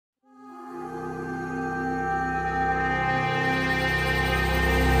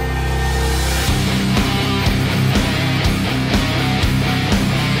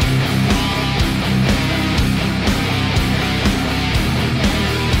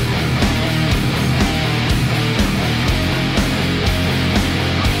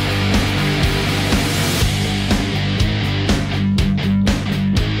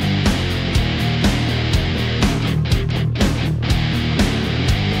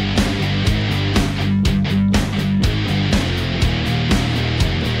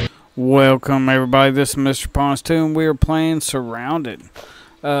Welcome everybody, this is Mr. Pons 2 and we are playing Surrounded.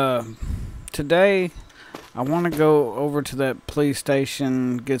 Today I want to go over to that police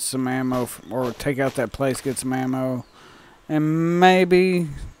station, get some ammo, or take out that place, get some ammo, and maybe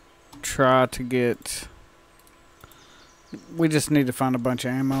try to get... We just need to find a bunch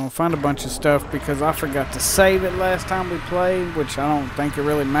of ammo, find a bunch of stuff, because I forgot to save it last time we played, which I don't think it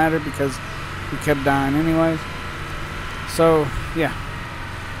really mattered because we kept dying anyways. So, yeah.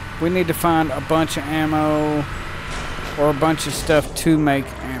 We need to find a bunch of ammo or a bunch of stuff to make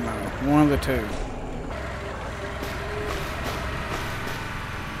ammo. One of the two.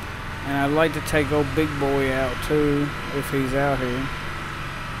 And I'd like to take old big boy out too, if he's out here.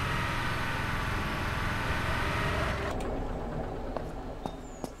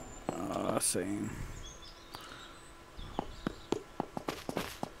 Let's see.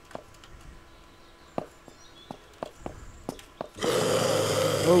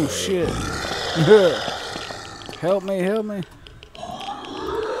 Oh shit. Help me, help me.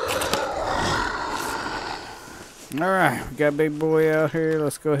 Alright, we got big boy out here.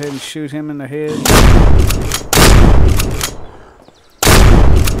 Let's go ahead and shoot him in the head.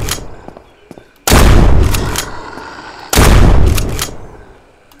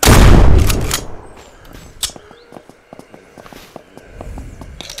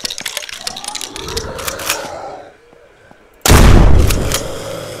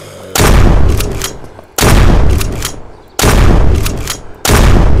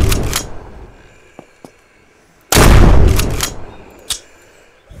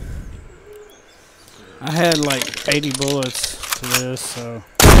 I had like 80 bullets to this, so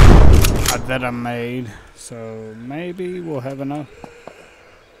that I made, so maybe we'll have enough.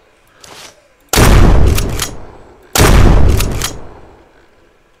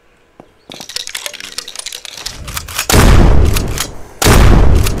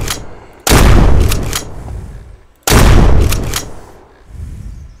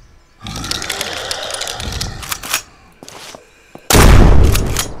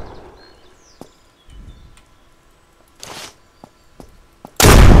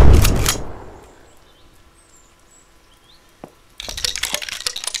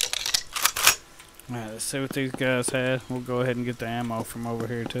 Alright, let's see what these guys had. We'll go ahead and get the ammo from over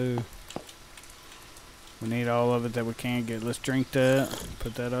here too. We need all of it that we can get. Let's drink that.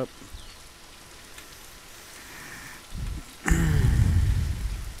 Put that up.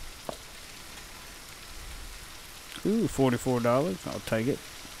 Ooh, $44. I'll take it.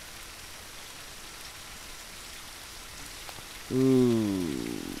 Ooh.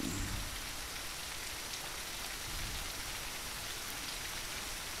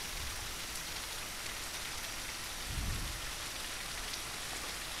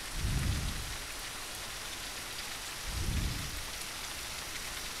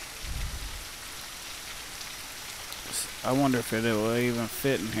 I wonder if it will even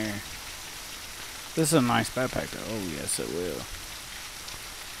fit in here. This is a nice backpack though. Oh yes it will.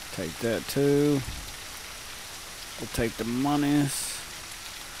 Take that too. We'll take the monies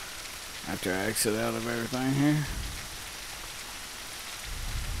after I exit out of everything here.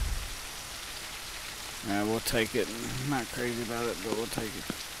 Yeah, we'll take it. Not crazy about it, but we'll take it.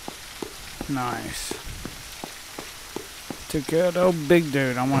 Nice. Took care of the old big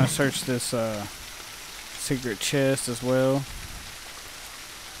dude. I want to search this secret chest as well.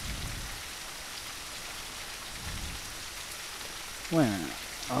 Wait a minute.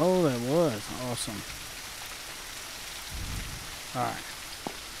 Oh, that was awesome. Alright.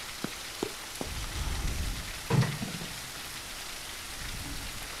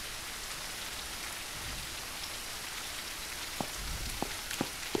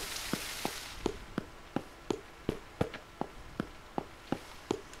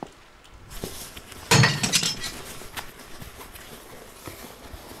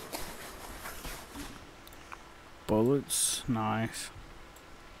 Bullets, nice.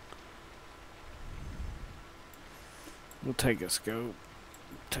 We'll take a scope.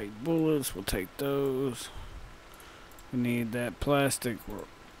 Take bullets, we'll take those. We need that plastic.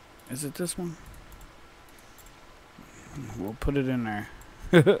 Is it this one? We'll put it in there.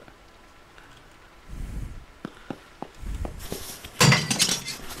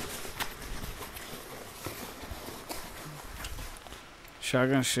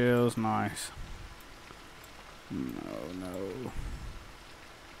 Shotgun shells, nice. No.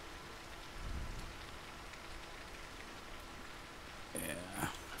 Yeah.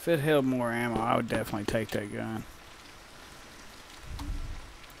 If it held more ammo, I would definitely take that gun.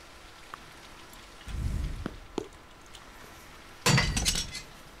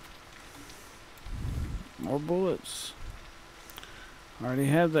 More bullets. Already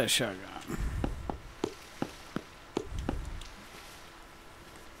have that shotgun.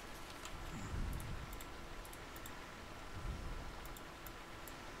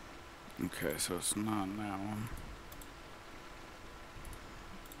 Okay, so it's not in that one.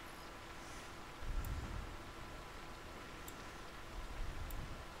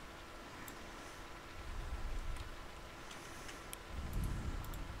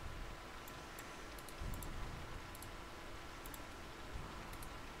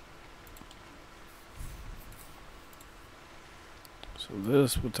 So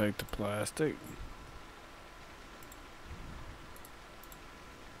this will take the plastic.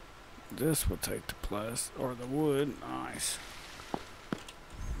 This will take the plastic or the wood. Nice.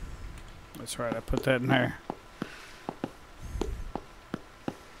 That's right, I put that in there.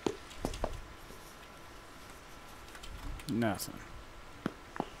 Nothing.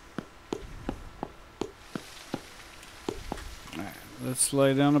 Alright, let's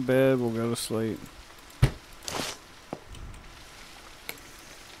lay down a bed. We'll go to sleep.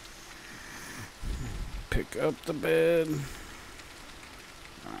 Pick up the bed.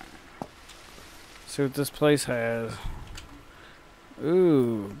 Alright. See what this place has.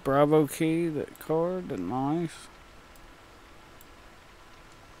 Ooh, Bravo key, that card, that nice.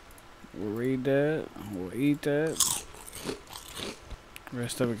 We'll read that. We'll eat that.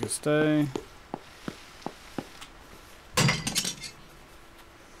 Rest of it can stay.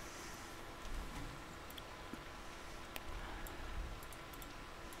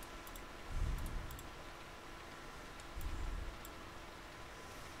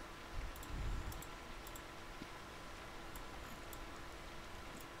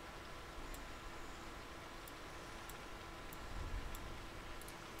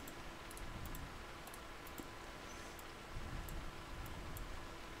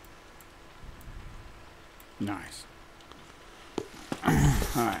 Nice.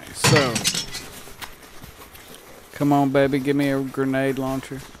 Alright, so come on, baby, give me a grenade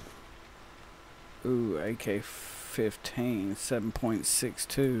launcher. Ooh, AK-15,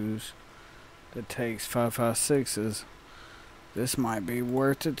 7.62s. That takes 5.56s. This might be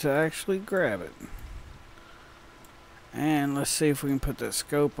worth it to actually grab it. And let's see if we can put that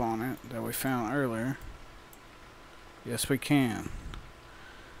scope on it that we found earlier. Yes, we can.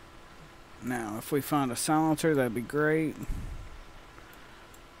 Now, if we find a silencer, that'd be great.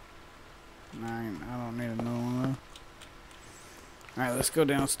 I don't need another one though. Alright, let's go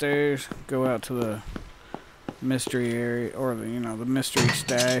downstairs, go out to the mystery area, or the, the mystery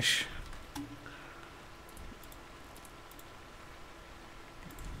stash.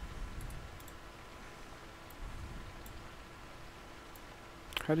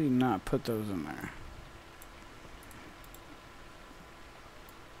 How do you not put those in there?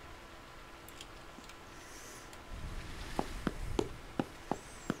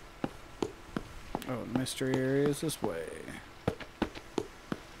 Oh, mystery area is this way.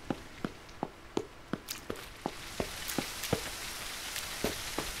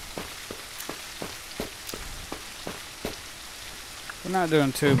 We're not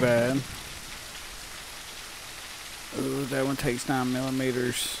doing too bad. Ooh, that one takes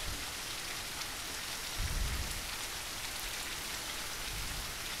 9mm.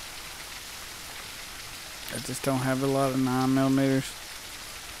 I just don't have a lot of 9mm.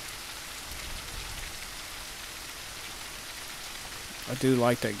 I do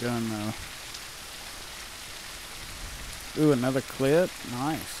like that gun though. Ooh, another clip.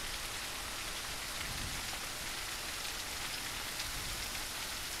 Nice.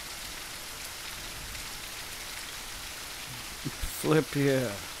 Flip,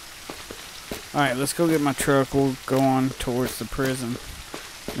 yeah. Alright, let's go get my truck. We'll go on towards the prison.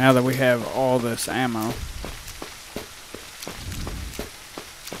 Now that we have all this ammo.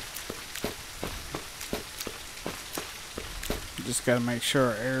 Just gotta make sure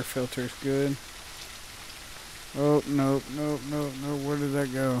our air filter is good. Oh, nope, nope, nope, nope. Where did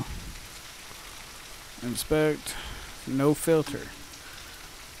that go? Inspect. No filter.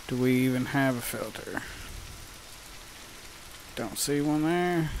 Do we even have a filter? Don't see one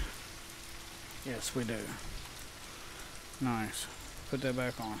there. Yes, we do. Nice. Put that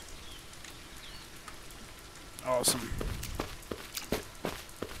back on. Awesome.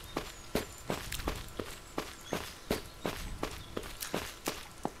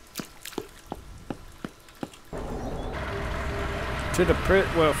 To the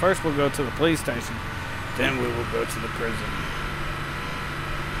well, first we'll go to the police station, then we will go to the prison.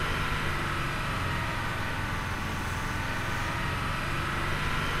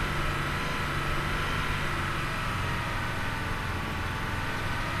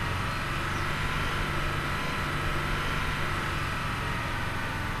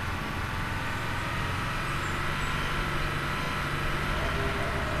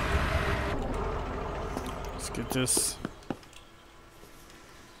 get this.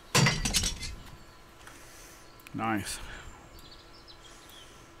 Nice.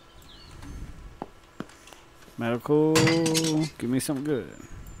 Medical. Give me something good.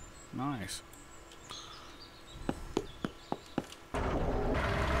 Nice.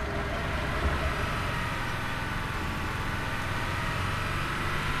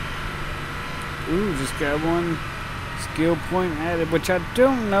 Ooh, just got one skill point added, which I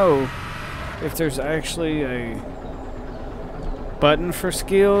don't know if there's actually a button for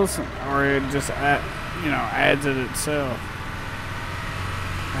skills or it just adds it itself.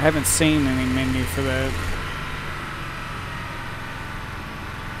 I haven't seen any menu for that.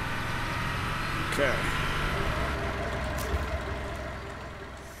 Okay.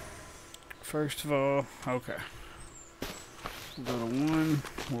 First of all, okay. We'll go to 1,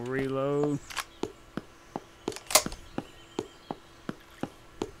 we'll reload.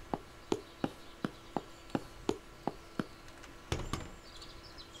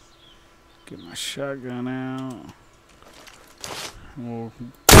 Get my shotgun out. We'll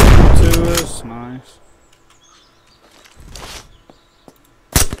to us, nice.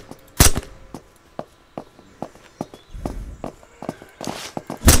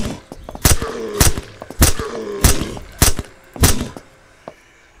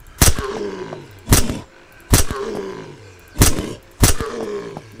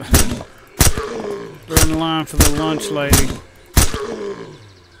 They're in line for the lunch lady.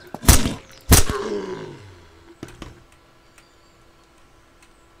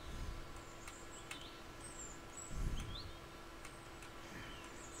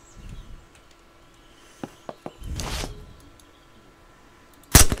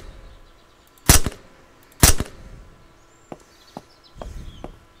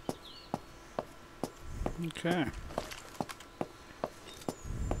 Okay.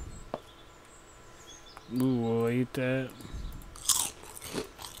 Ooh, we'll eat that.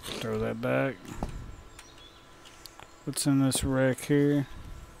 Throw that back. What's in this rack here?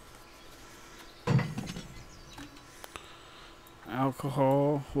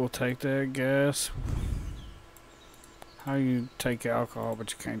 Alcohol. We'll take that. Gas. How you take alcohol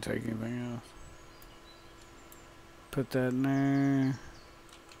but you can't take anything else? Put that in there.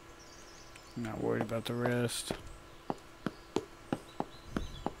 Not worried about the rest.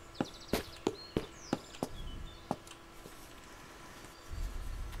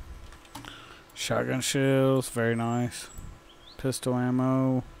 Shotgun shells, very nice. Pistol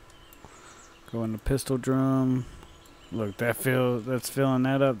ammo. Go in the pistol drum. Look, that's filling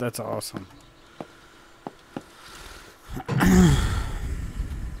that up. That's awesome.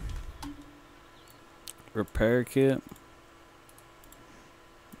 Repair kit.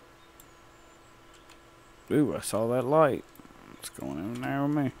 Ooh, I saw that light. What's going in there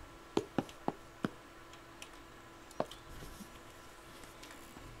with me?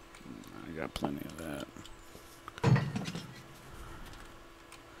 I got plenty of that.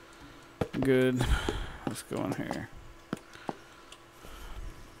 Good. Let's go in here.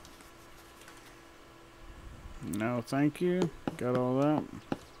 No, thank you. Got all that.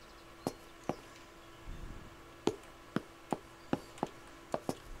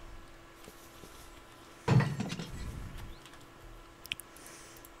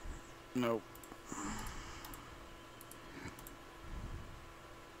 Nope.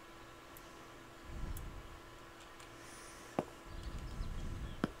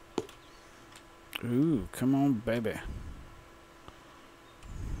 Ooh, come on, baby.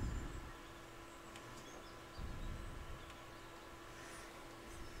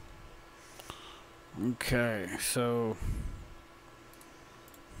 Okay, so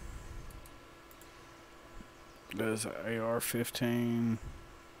there's an AR-15.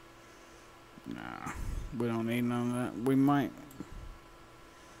 Nah, we don't need none of that. We might.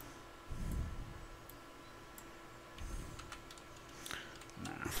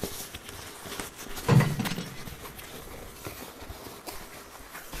 Nah.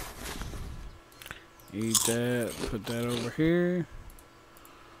 Eat that. Put that over here.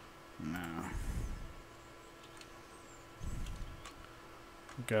 No.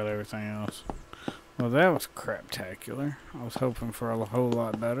 Got everything else. Well, that was craptacular. I was hoping for a whole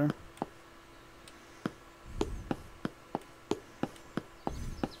lot better.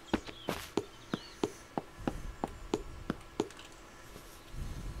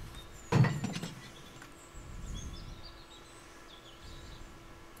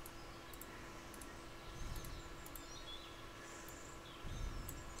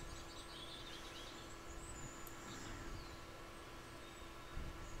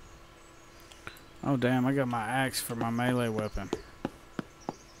 Oh damn, I got my axe for my melee weapon.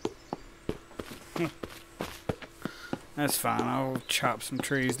 That's fine. I'll chop some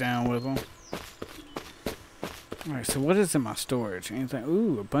trees down with them. Alright, so what is in my storage? Anything?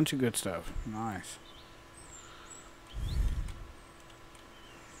 Ooh, a bunch of good stuff. Nice.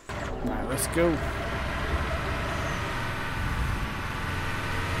 Alright, let's go.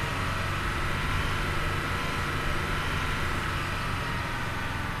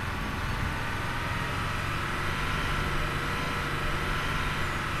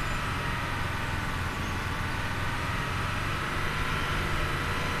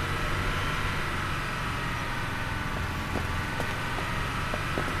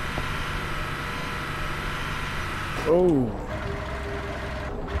 Oh,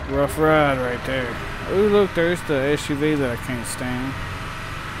 rough ride right there. Oh, look, there's the SUV that I can't stand.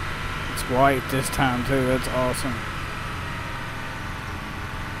 It's white this time too. That's awesome.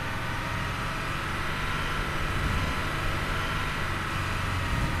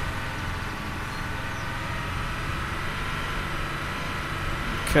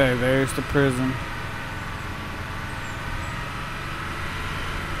 Okay, there's the prison.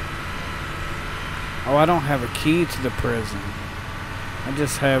 Oh, I don't have a key to the prison. I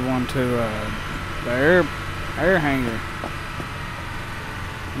just have one to the air hangar.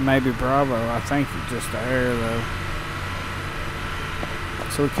 Maybe Bravo. I think it's just the air though.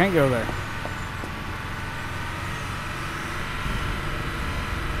 So we can't go there.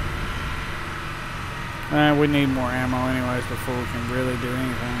 We need more ammo anyways before we can really do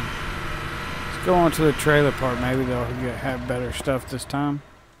anything. Let's go on to the trailer park. Maybe they'll have better stuff this time.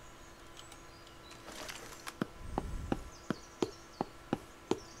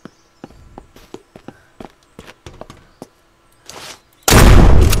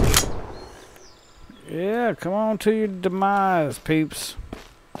 Yeah, come on to your demise, peeps.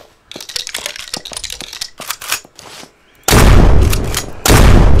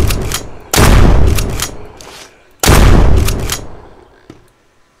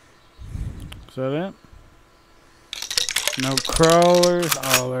 Is that it? No crawlers.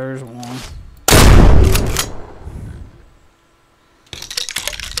 Oh, there's one.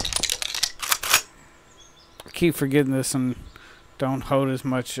 I keep forgetting this and don't hold as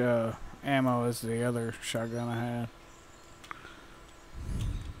much ammo as the other shotgun I had.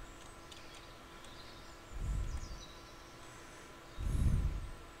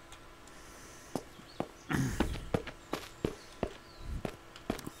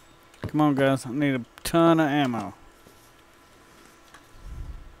 Come on, guys. I need a ton of ammo.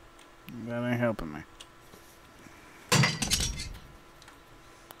 That ain't helping me.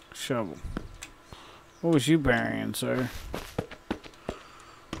 Shovel. What was you burying, sir?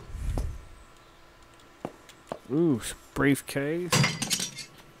 Ooh, briefcase.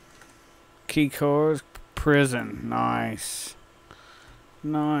 Key cards. Prison. Nice.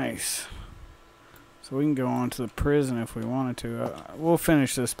 Nice. So we can go on to the prison if we wanted to. We'll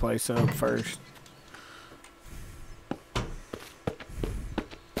finish this place up first.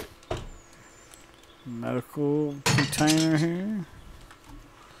 Medical container here.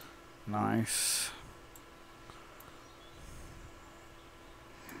 Nice.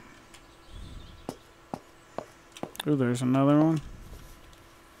 Ooh, there's another one.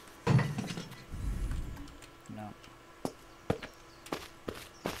 No.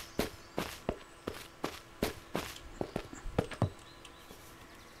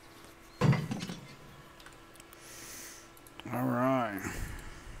 All right.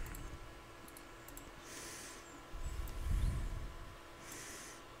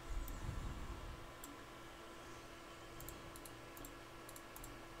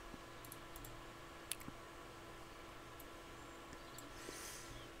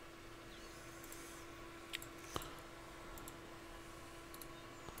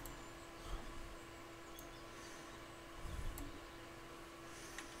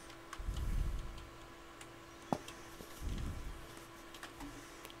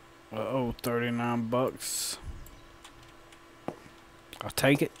 Uh-oh, 39 bucks. I'll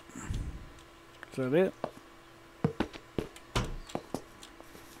take it. Is that it?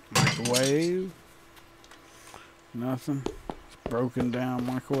 Microwave. Nothing. It's broken down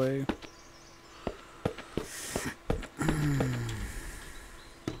microwave.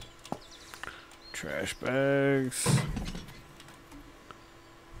 Trash bags.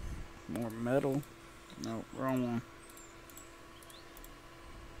 More metal. No, wrong one.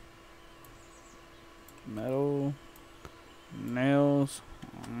 Metal, nails,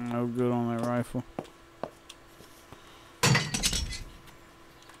 no good on that rifle.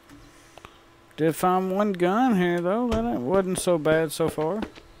 Did find one gun here though, that wasn't so bad so far.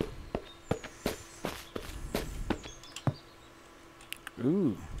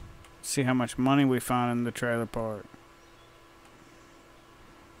 Ooh, see how much money we found in the trailer park.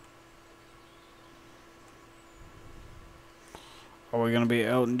 Are we gonna be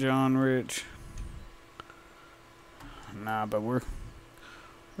Elton John rich? Nah, but we're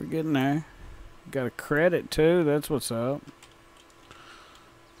getting there. Got a credit too. That's what's up.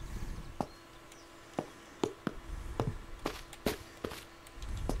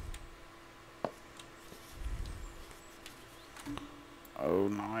 Oh,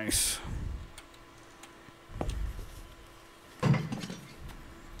 nice.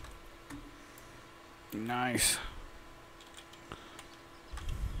 Nice.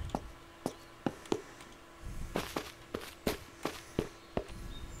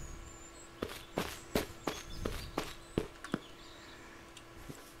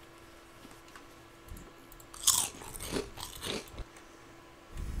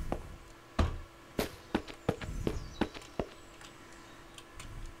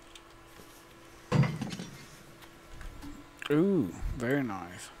 Ooh, very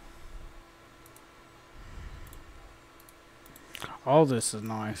nice. All this is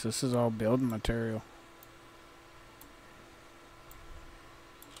nice. This is all building material.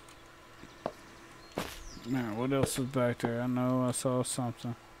 Man, what else is back there? I know I saw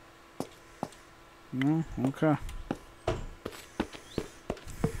something. No? Okay.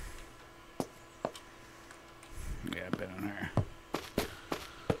 Yeah, I've been in here.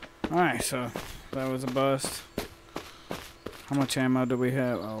 Alright, so that was a bust. How much ammo do we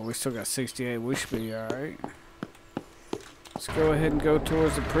have? Oh, we still got 68. We should be alright. Let's go ahead and go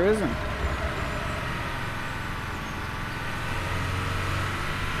towards the prison.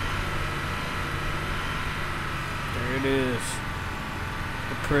 There it is.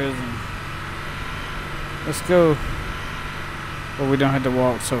 The prison. Let's go. Well, we don't have to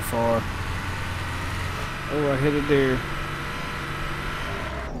walk so far. Oh, I hit a deer.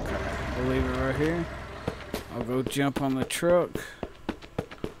 Okay, we'll leave it right here. I'll go jump on the truck.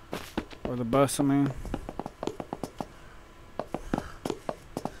 Or the bus, I mean.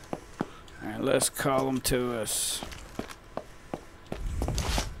 And let's call them to us.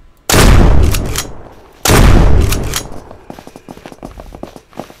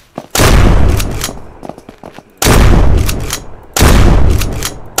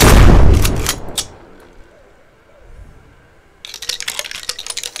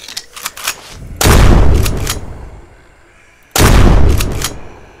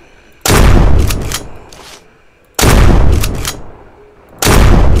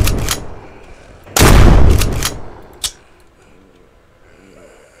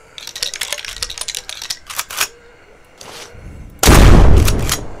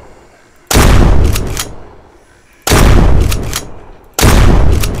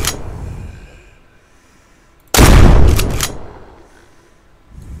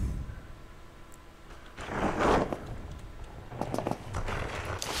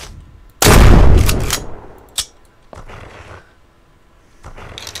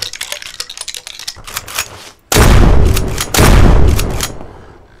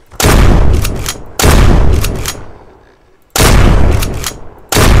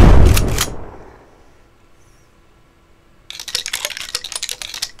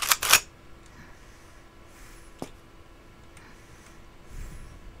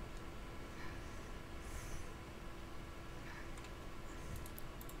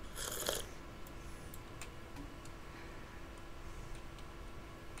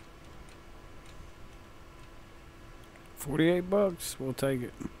 $48, we'll take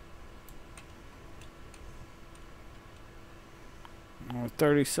it. Or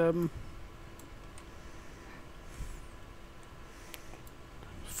 37.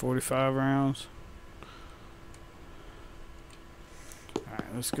 45 rounds.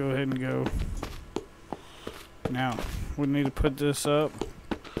 Alright, let's go ahead and go. Now, we need to put this up.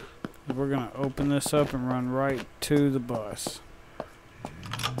 We're going to open this up and run right to the bus.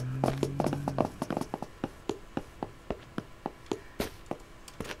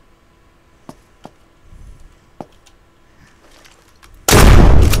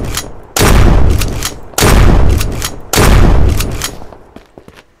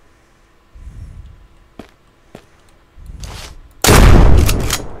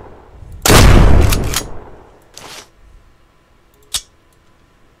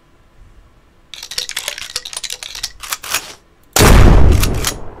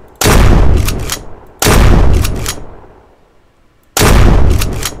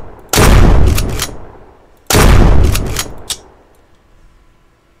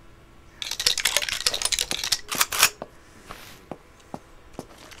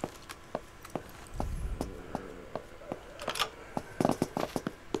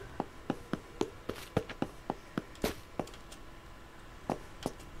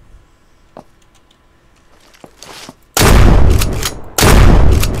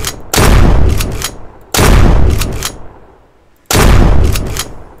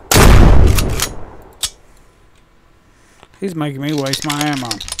 He's making me waste my ammo.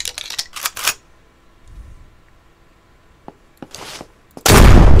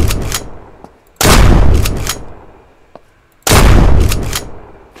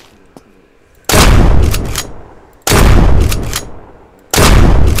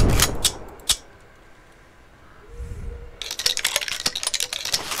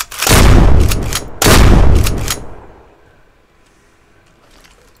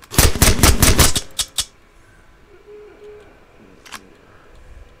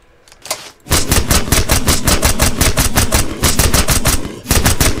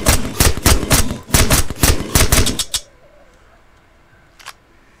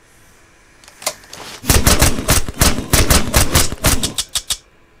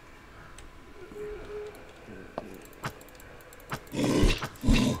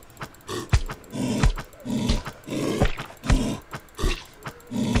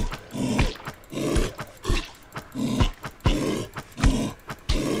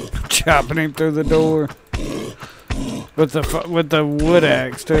 Chopping him through the door with the wood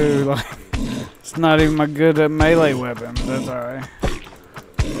axe too. Like, it's not even my good melee weapon, but that's all right.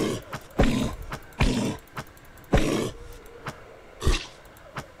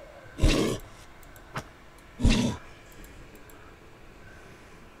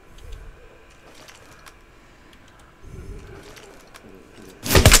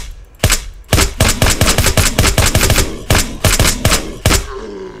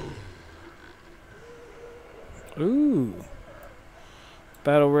 Ooh.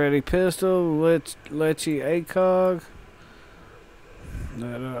 Battle ready pistol, Lechy ACOG.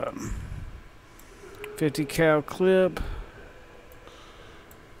 That 50 cal clip.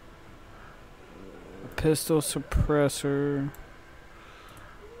 A pistol suppressor.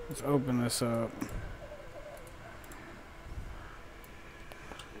 Let's open this up.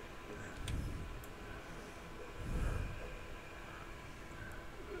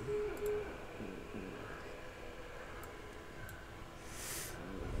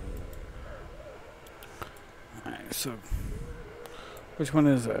 So, which one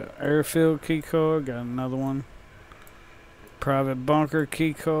is that? Airfield key card. Got another one. Private bunker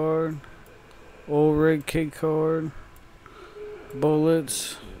key card. Oil rig key card.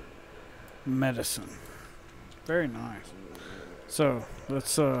 Bullets. Medicine. Very nice. So,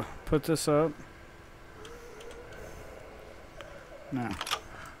 let's put this up. Now,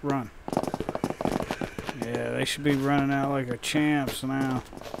 run. Yeah, they should be running out like a champs now.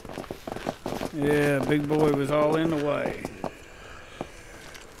 Yeah, big boy was all in the way.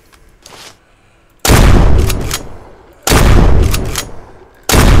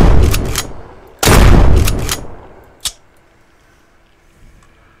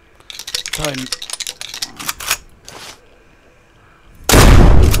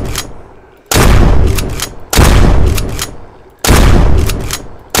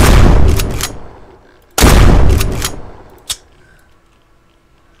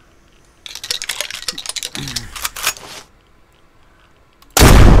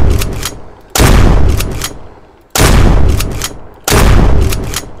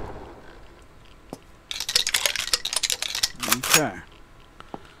 Okay.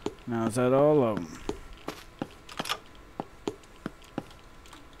 Now is that all of them?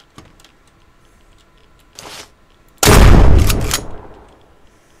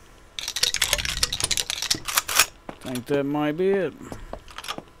 Think that might be it.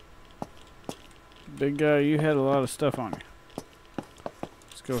 Big guy, you had a lot of stuff on you.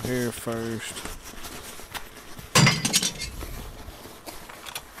 Let's go here first.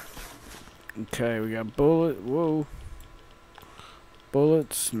 Okay, we got bullet. Whoa.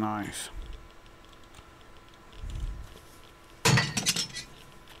 Bullets, nice.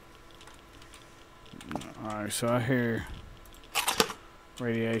 Alright, so I hear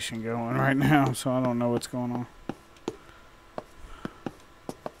radiation going right now, so I don't know what's going on.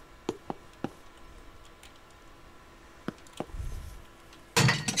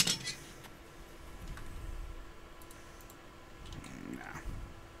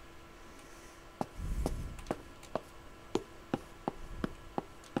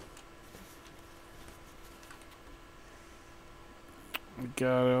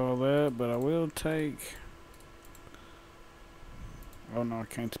 Got all that, but I will take... Oh no, I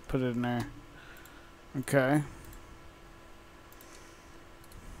can't put it in there. Okay.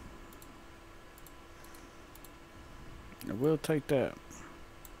 I will take that.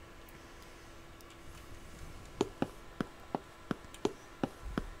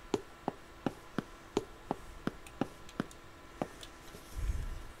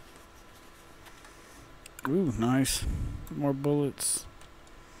 Ooh, nice. More bullets.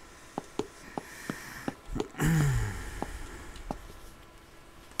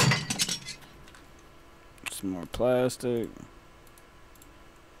 Some more plastic.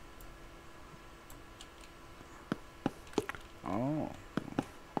 Oh.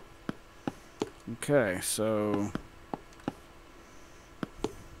 Okay, so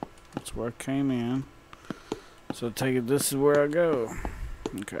that's where I came in. So take it, this is where I go.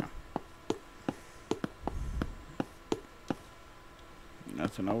 Okay.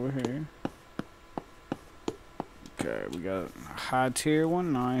 Nothing over here. Okay, we got a high tier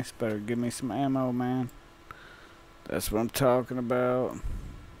one. Nice. Better give me some ammo, man. That's what I'm talking about.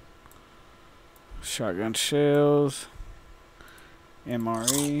 Shotgun shells.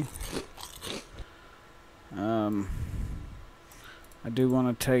 MRE. I do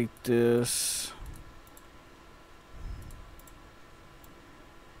want to take this.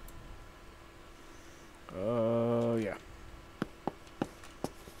 Yeah.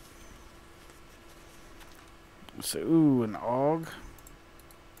 Let's see. Ooh, an AUG.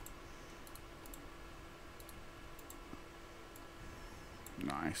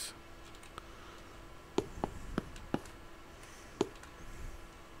 Nice.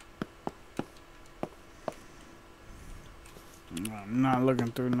 I'm not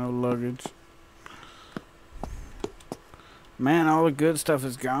looking through no luggage. Man, all the good stuff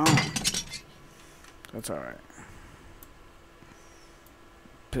is gone. That's alright.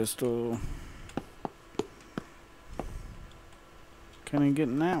 Pistol. Can't even get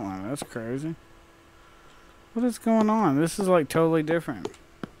in that one. That's crazy. What is going on? This is like totally different.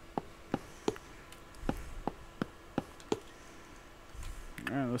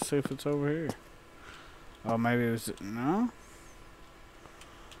 Alright, let's see if it's over here. Oh, maybe it was... No?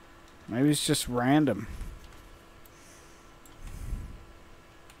 Maybe it's just random.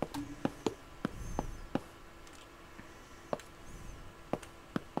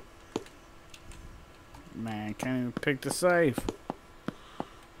 Man, can't even pick the safe.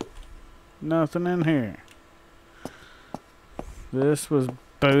 Nothing in here. This was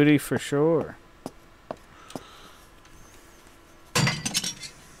booty for sure.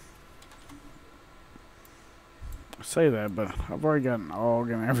 I say that, but I've already got an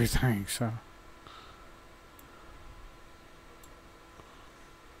AUG and everything, so.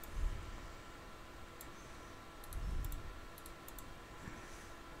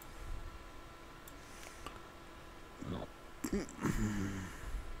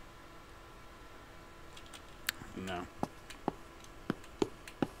 No.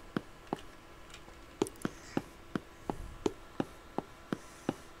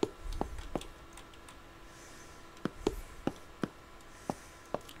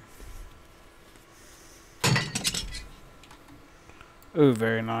 Ooh,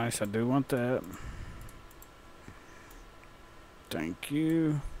 very nice. I do want that. Thank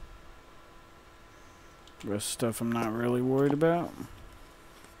you. Rest stuff I'm not really worried about.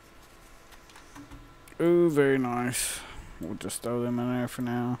 Ooh, very nice. We'll just throw them in there for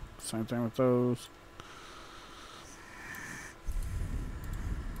now. Same thing with those.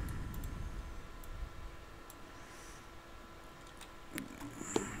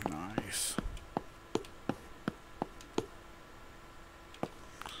 Nice.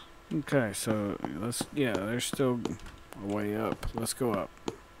 Okay, so let's, yeah, there's still a way up. Let's go up.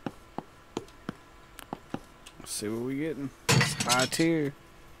 Let's see what we getting. It's high tier.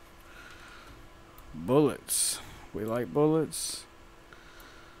 Bullets. We like bullets.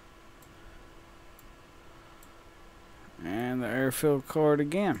 And the airfield card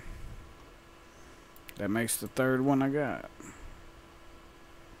again. That makes the third one I got.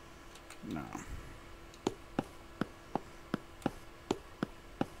 No.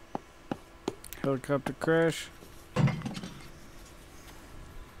 Helicopter crash.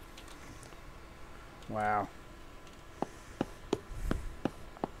 Wow.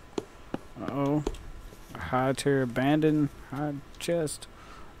 Uh-oh. A high tier abandoned high chest.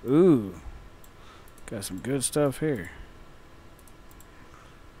 Ooh. Got some good stuff here.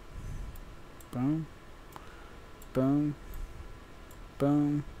 Boom. Boom.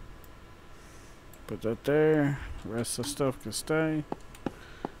 Boom. Put that there. The rest of the stuff can stay.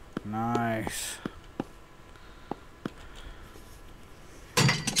 Nice.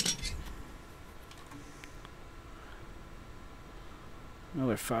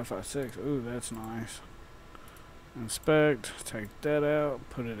 Another 5.56. Ooh, that's nice. Inspect. Take that out.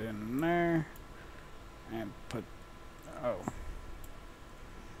 Put it in there. And put... Oh.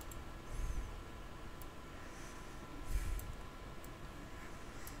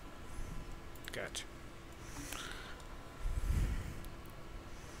 Gotcha.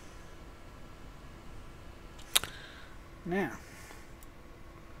 Now,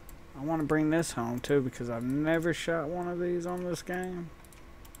 I want to bring this home too because I've never shot one of these on this game.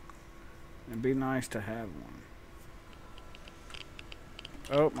 It'd be nice to have one.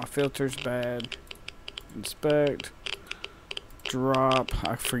 Oh, my filter's bad. Inspect. Drop.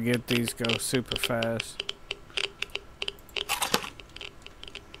 I forget these go super fast.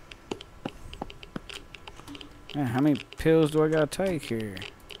 Man, how many pills do I gotta take here?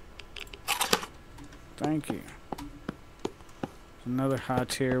 Thank you. Another high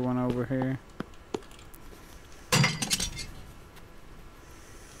tier one over here.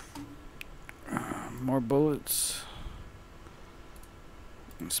 More bullets.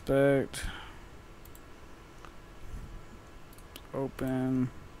 Inspect. Open.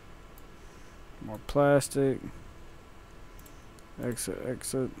 More plastic. Exit,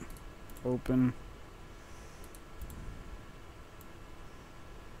 exit. Open.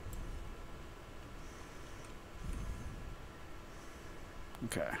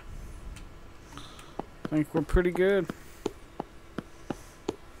 Okay. I think we're pretty good.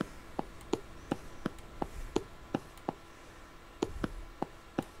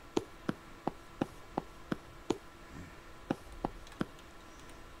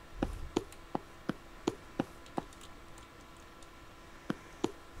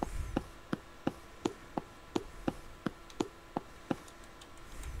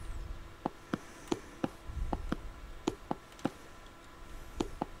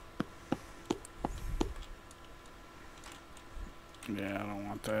 Yeah, I don't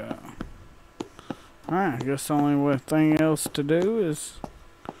want that. Alright, I guess the only thing else to do is...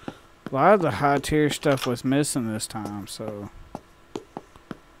 A lot of the high tier stuff was missing this time, so...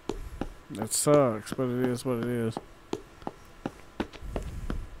 That sucks, but it is what it is.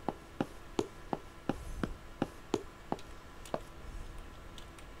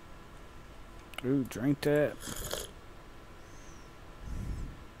 Ooh, drink that.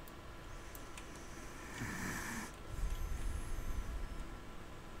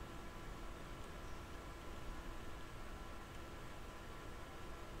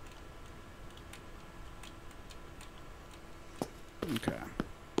 Okay.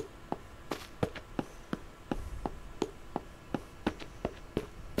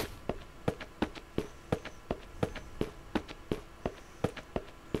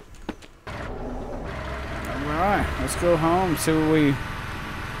 Alright, let's go home, see what we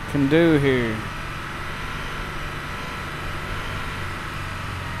can do here.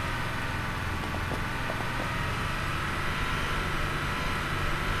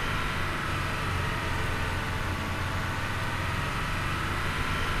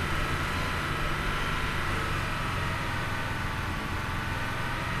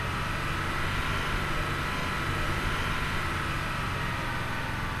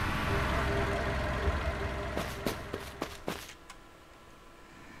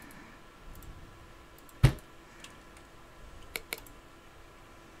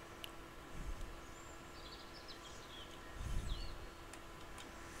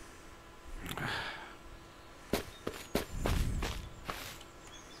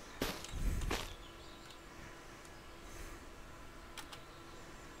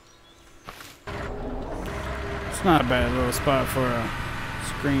 It's not a bad little spot for a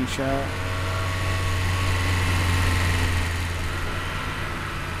screenshot.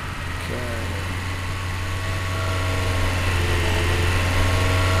 Okay.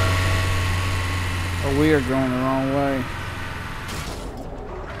 Oh, we are going the wrong way.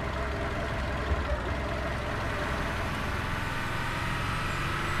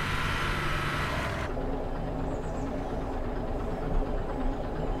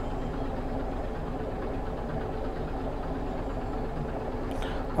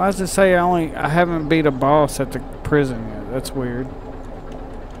 Why does it say I haven't beat a boss at the prison yet? That's weird.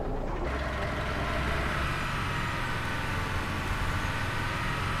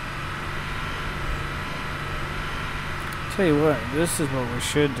 Tell you what, this is what we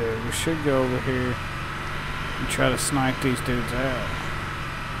should do. We should go over here and try to snipe these dudes out.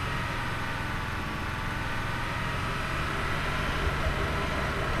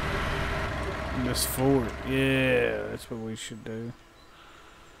 In this fort. Yeah, that's what we should do.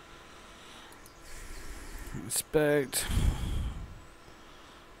 Inspect.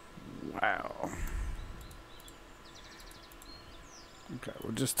 Wow. Okay,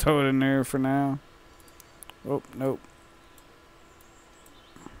 we'll just throw it in there for now. Oh, nope.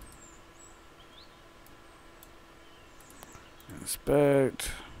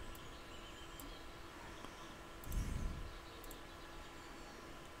 Inspect.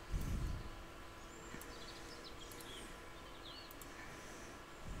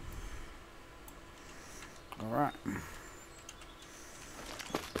 All right.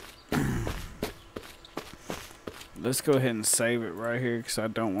 Let's go ahead and save it right here because I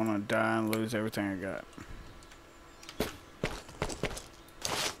don't want to die and lose everything I got.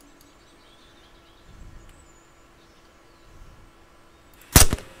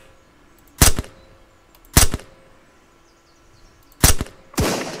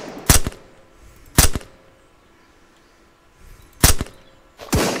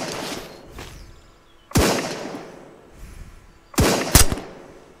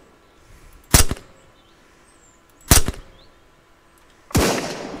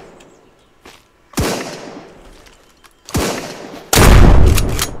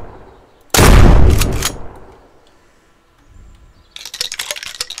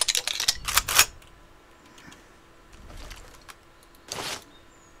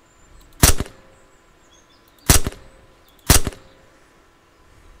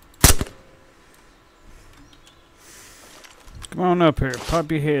 Come on up here. Pop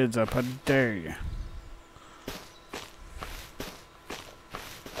your heads up. I dare you.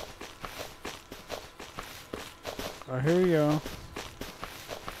 I hear y'all.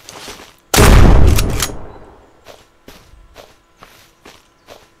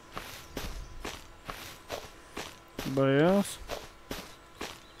 Anybody else?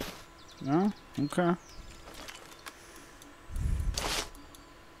 No? Okay.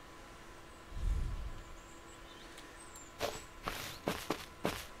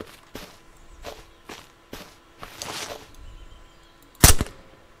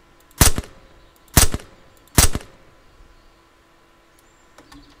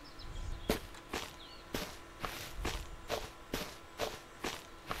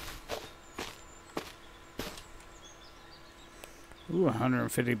 Ooh,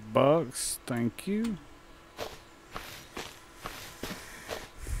 150 bucks. Thank you.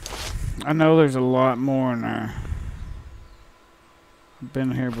 I know there's a lot more in there. I've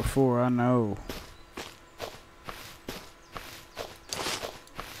been here before, I know.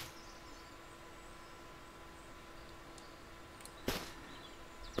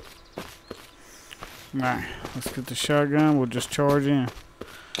 Alright, let's get the shotgun. We'll just charge in.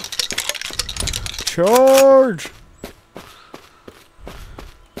 Charge!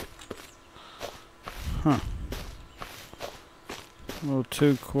 Huh. A little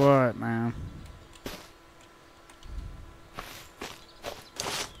too quiet, man.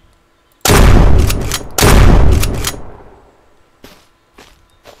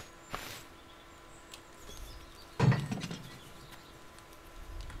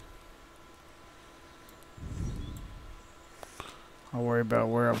 I'll worry about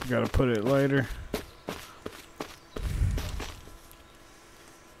where I've got to put it later.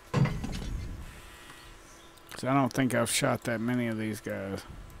 I don't think I've shot that many of these guys.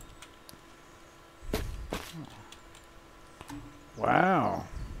 Wow.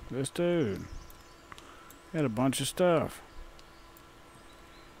 This dude had a bunch of stuff.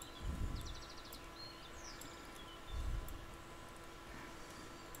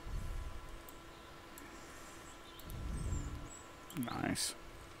 Nice.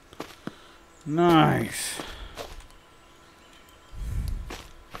 Nice.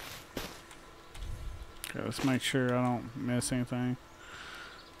 Okay, let's make sure I don't miss anything.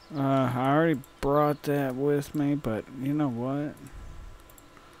 I already brought that with me, but you know what?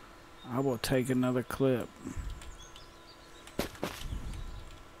 I will take another clip.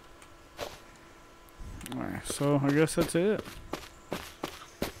 Alright, so I guess that's it.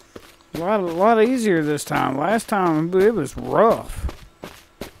 A lot easier this time. Last time it was rough.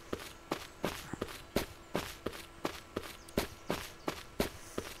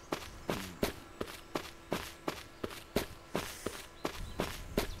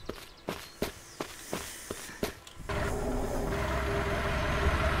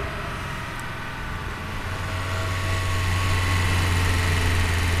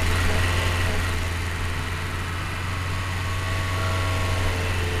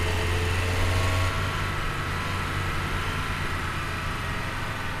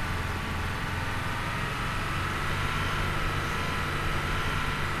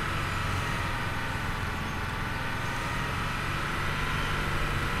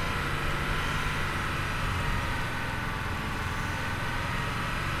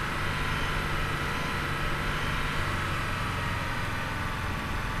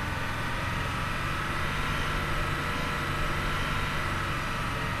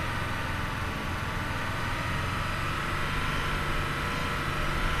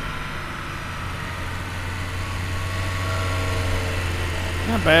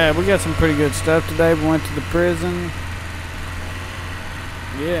 Not bad. We got some pretty good stuff today. We went to the prison.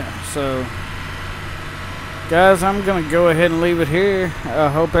 Yeah, so guys, I'm going to go ahead and leave it here. I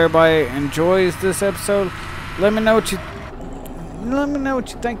hope everybody enjoys this episode. let me know what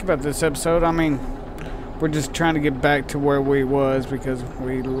you think about this episode. I mean, we're just trying to get back to where we was because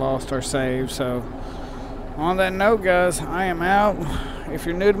we lost our save. So on that note, guys, I am out. If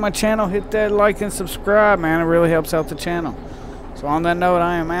you're new to my channel, hit that like and subscribe, man. It really helps out the channel. So on that note,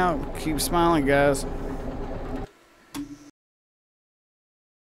 I am out. Keep smiling, guys.